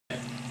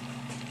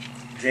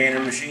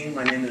J&M Machine.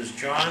 My name is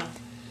John.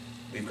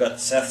 We've got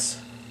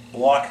Seth's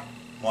block,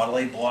 Model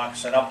A block,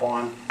 set up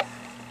on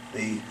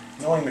the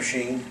milling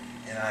machine,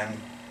 and I'm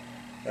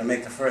going to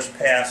make the first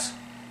pass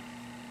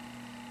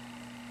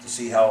to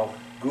see how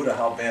good or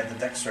how bad the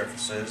deck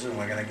surface is, and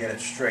we're going to get it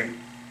straight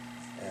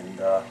and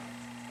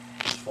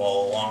just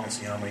follow along and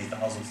see how many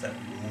thousandths that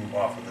we remove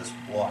off of this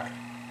block.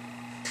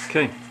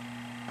 Okay.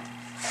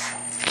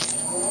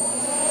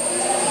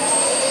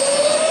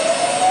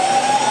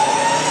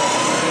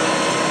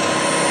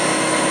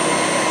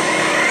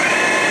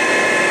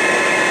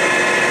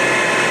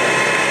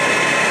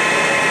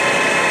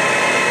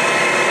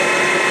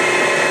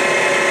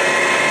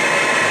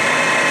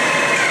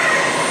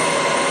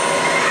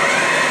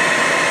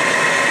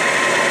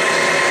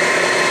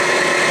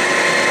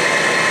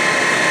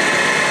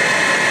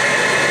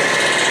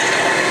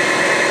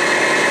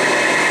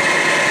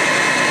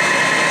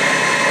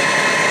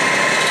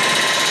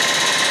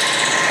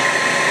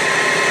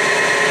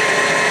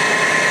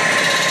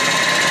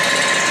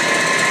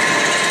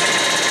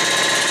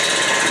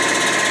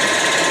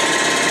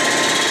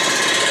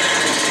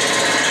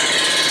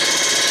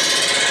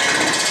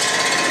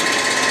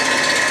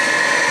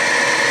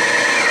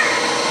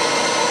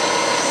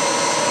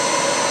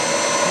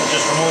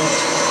 Just removed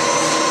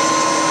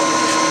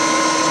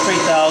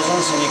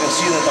 3/1000ths, and you can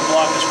see that the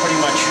block is pretty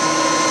much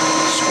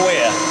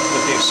square,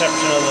 with the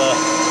exception of the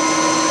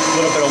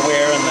little bit of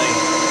wear in the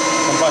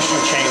combustion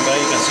chamber.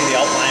 You can see the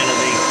outline of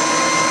the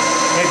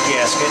head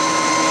gasket.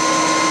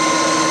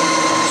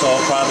 So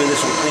probably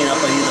this will clean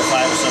up at either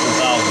 5 or 7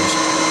 thousandths.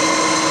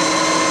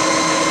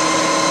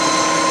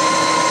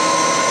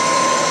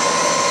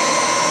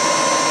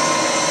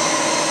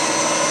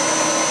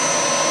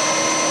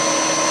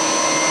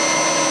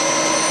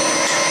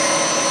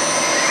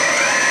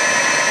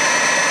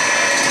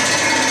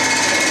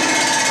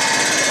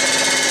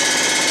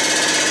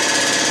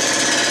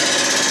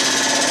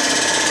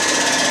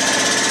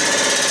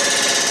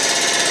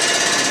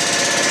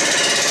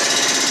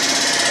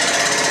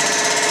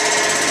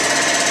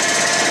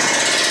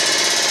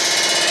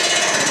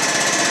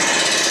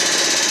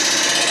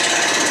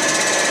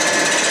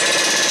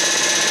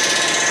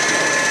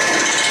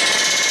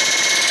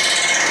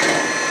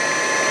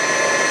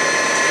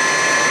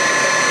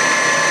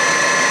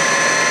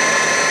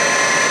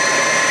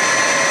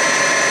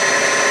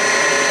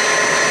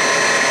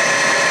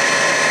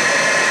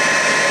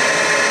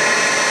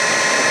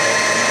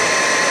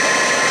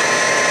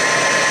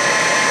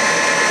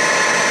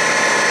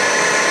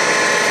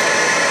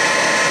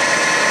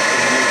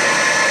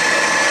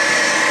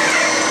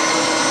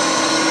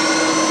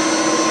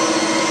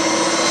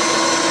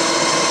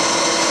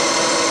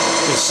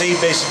 You can see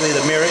basically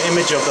the mirror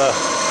image of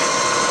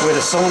where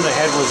the cylinder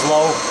head was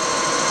low.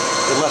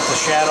 It left the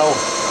shadow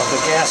of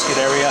the gasket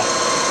area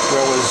where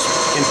it was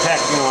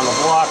impacting on the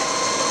block.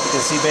 You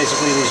can see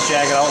basically these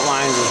jagged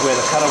outlines is where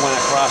the cutter went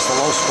across the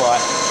low spot.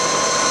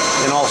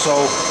 And also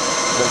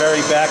the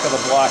very back of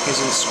the block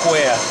isn't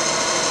square.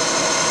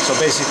 So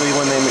basically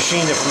when they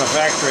machined it from the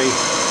factory,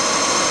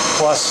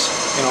 plus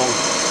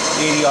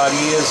 80 odd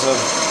years of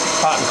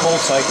hot and cold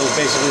cycles,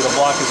 basically the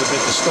block is a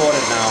bit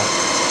distorted now.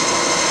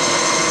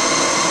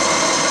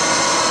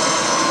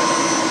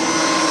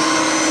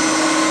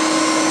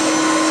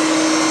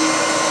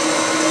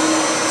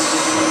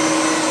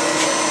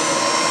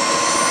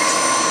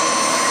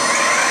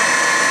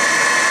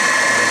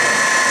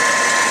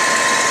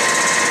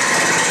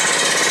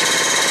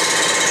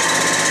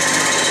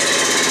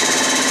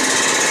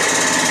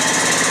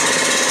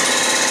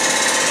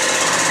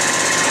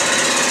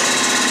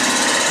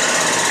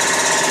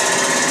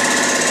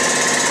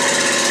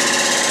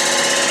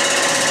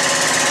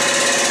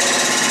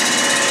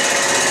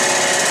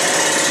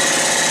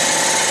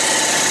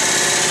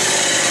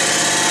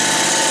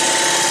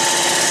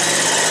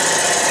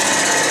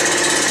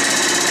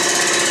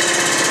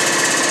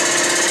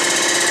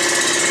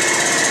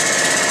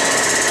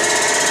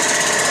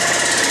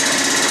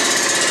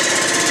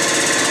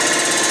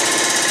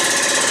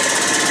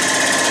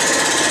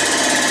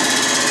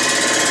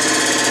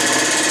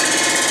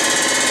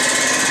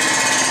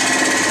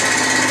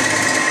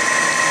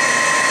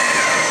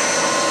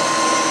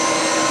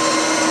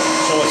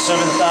 So at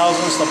 7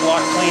 thousandths, the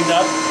block cleaned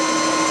up,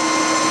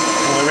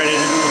 and we're ready to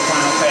do the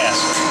final pass.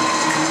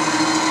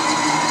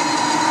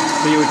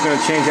 So you were going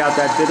to change out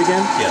that bit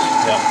again? Yes,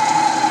 yep.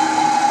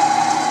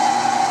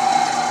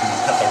 And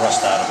cut the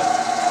rust out of it.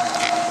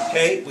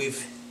 Okay,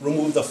 we've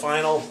removed the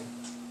final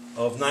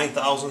of 9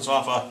 thousandths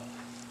off of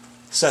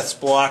Seth's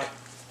block,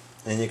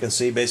 and you can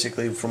see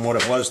basically from what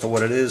it was to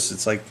what it is.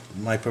 It's like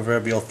my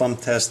proverbial thumb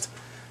test.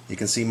 You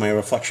can see my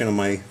reflection of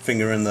my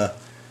finger in the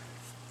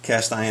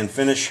cast iron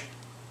finish.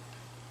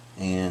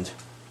 And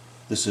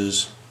this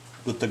is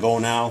good to go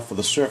now for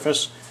the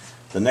surface.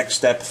 The next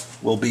step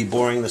will be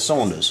boring the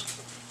cylinders.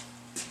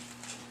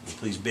 And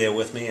please bear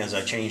with me as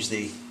I change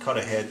the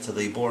cutter head to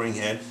the boring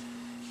head,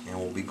 and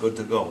we'll be good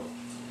to go.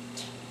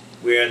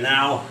 We are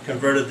now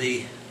converted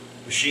the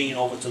machine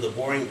over to the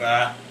boring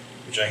bar,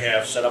 which I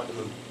have set up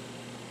in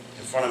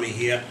front of me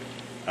here.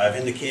 I've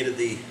indicated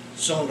the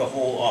cylinder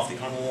hole off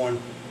the unworn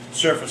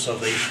surface of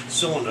the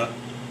cylinder,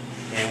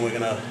 and we're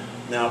going to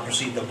now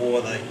proceed to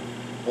bore the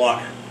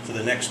block to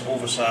the next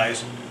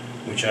oversize,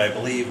 which I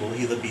believe will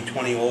either be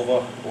 20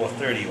 over or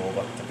 30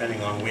 over,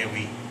 depending on where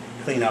we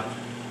clean up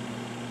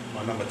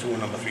on number 2 and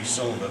number 3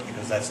 cylinder,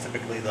 because that's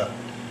typically the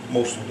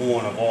most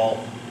worn of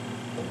all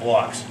the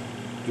blocks,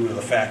 due to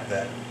the fact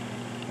that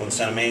when the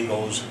center main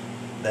goes,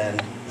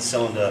 then the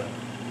cylinder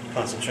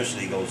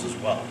concentricity goes as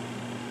well.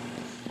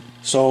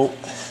 So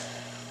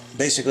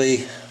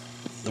basically,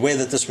 the way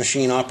that this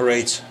machine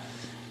operates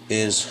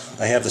is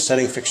I have the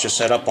setting fixture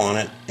set up on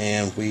it,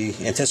 and we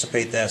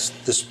anticipate that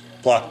this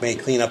block may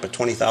clean up at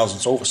 20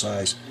 thousandths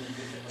oversize,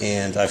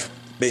 and I've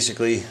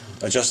basically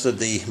adjusted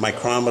the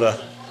micrometer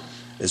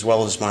as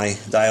well as my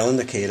dial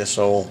indicator,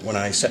 so when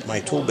I set my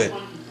tool bit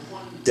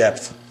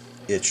depth,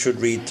 it should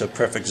read to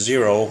perfect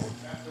 0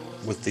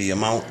 with the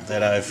amount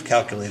that I've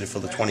calculated for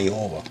the 20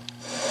 over.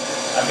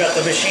 I've got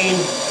the machine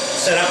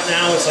set up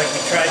now. It's like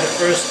we tried the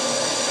first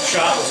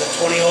shot was at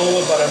 20 over,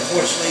 but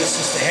unfortunately,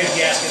 since the head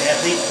gasket had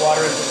leaked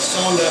water into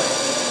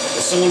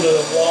the cylinder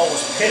wall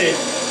was pitted,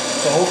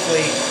 so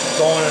hopefully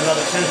going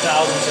another 10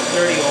 thousandths at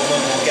 30 over,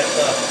 we'll get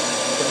the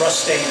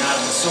rust stain out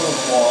of the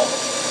cylinder wall,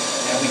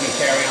 and we can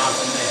carry on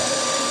from there.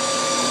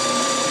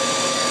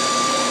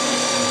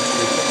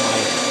 Let me put my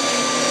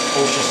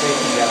OSHA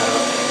safety guard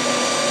up.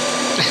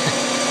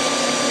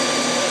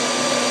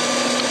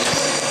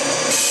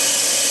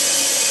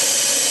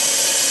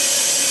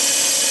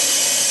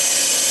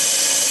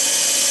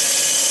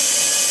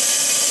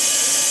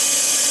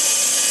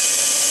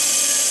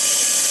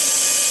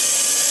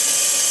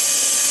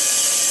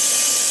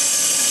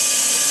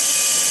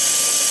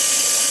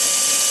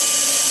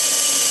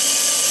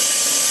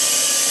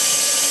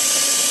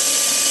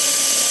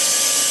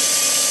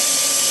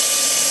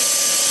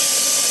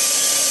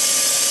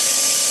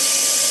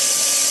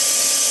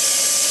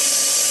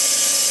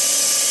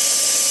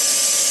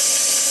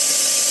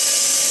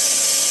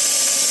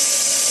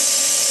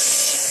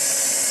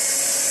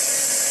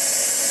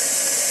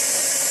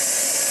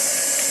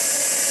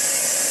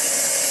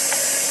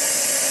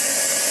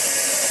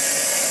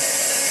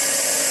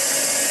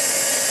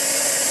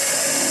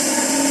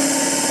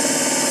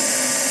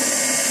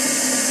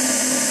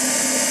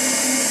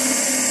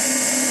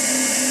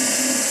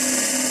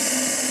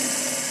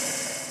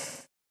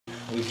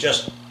 We've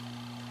just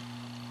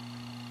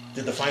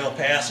did the final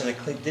pass, and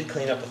it did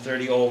clean up a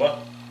 30 over,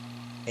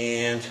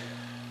 and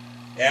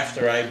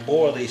after I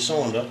bore the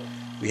cylinder,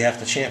 we have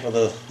to chamfer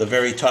the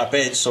very top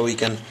edge so we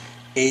can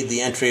aid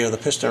the entry of the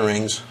piston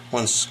rings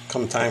once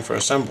come time for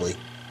assembly,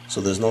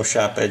 so there's no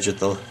sharp edge at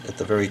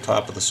the very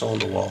top of the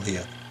cylinder wall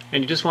here.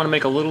 And you just want to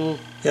make a little,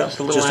 just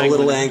a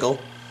little angle.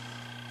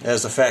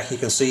 As the fact you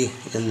can see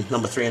in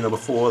number 3 and number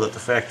 4 that the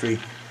factory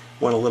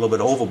went a little bit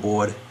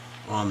overboard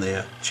on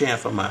their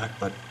chamfer mark,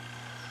 but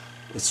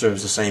it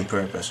serves the same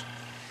purpose.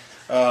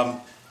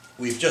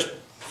 We've just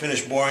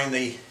finished boring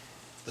the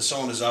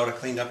cylinders out. I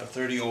cleaned up a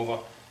 30 over.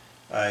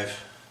 I've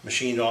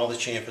machined all the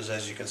chamfers,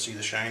 as you can see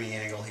the shiny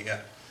angle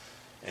here.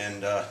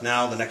 And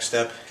now the next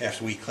step,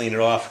 after we clean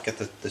it off, get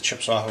the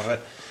chips off of it,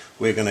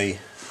 we're going to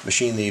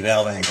machine the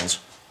valve angles.